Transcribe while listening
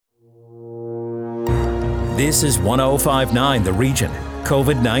This is 1059 The Region.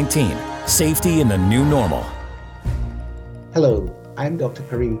 COVID-19. Safety in the new normal. Hello, I'm Dr.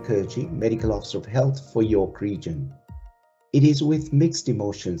 Karim Kurji, Medical Officer of Health for York Region. It is with mixed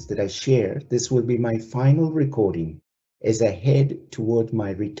emotions that I share this will be my final recording as I head toward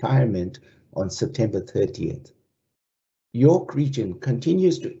my retirement on September 30th. York Region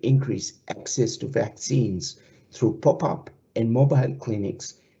continues to increase access to vaccines through pop-up and mobile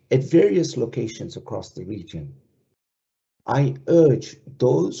clinics at various locations across the region. I urge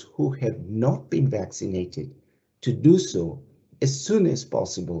those who have not been vaccinated to do so as soon as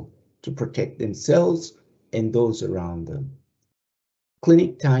possible to protect themselves and those around them.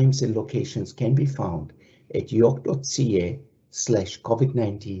 Clinic times and locations can be found at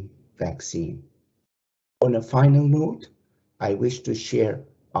york.ca/COVID-19 vaccine. On a final note, I wish to share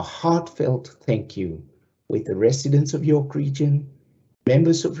a heartfelt thank you with the residents of York Region,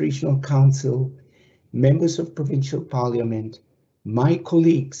 members of Regional Council, members of Provincial Parliament, my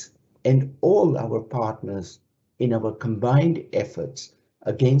colleagues, and all our partners in our combined efforts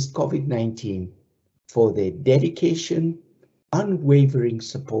against COVID-19 for their dedication, unwavering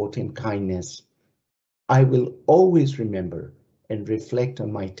support, and kindness. I will always remember and reflect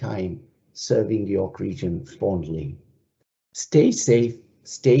on my time serving York Region fondly. Stay safe,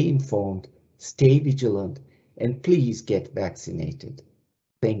 stay informed, stay vigilant, and please get vaccinated.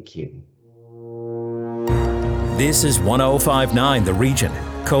 Thank you. This is 1059 The Region.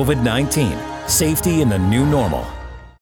 COVID-19. Safety in the new normal.